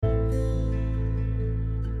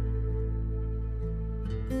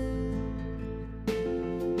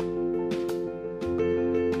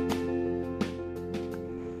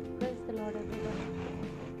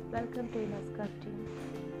welcome to Inner Sculpting.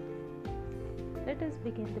 Let us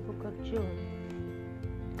begin the book of Joel.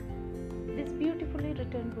 This beautifully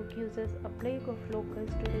written book uses a plague of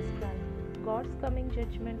locusts to describe God's coming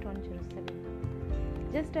judgment on Jerusalem.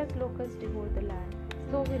 Just as locusts devour the land,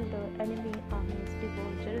 so will the enemy armies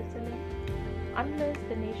devour Jerusalem unless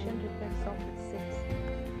the nation repents of its sins.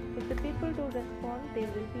 If the people do respond, there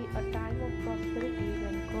will be a time of prosperity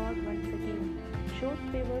when God once again shows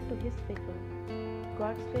favor to His people.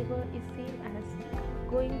 God's favor is seen as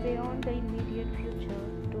going beyond the immediate future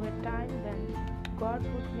to a time when God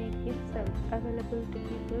would make Himself available to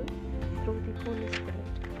people through the Holy Spirit.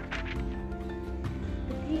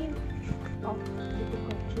 The theme of the book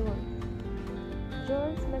of Joel.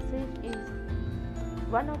 Joel's message is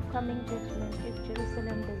one of coming judgment if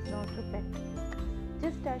Jerusalem does not repent.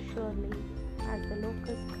 Just as surely as the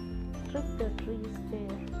locusts strip the trees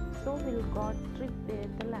bare, so will God strip bare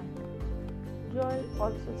the land. Joel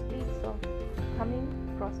also speaks of coming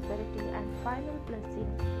prosperity and final blessing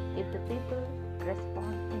if the people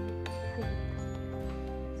respond in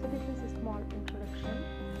faith. So this is a small introduction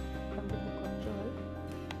from the book of Joel.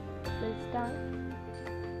 We'll start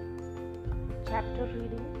chapter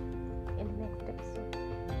reading in the next episode.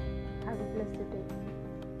 Have a blessed day.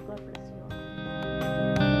 God bless.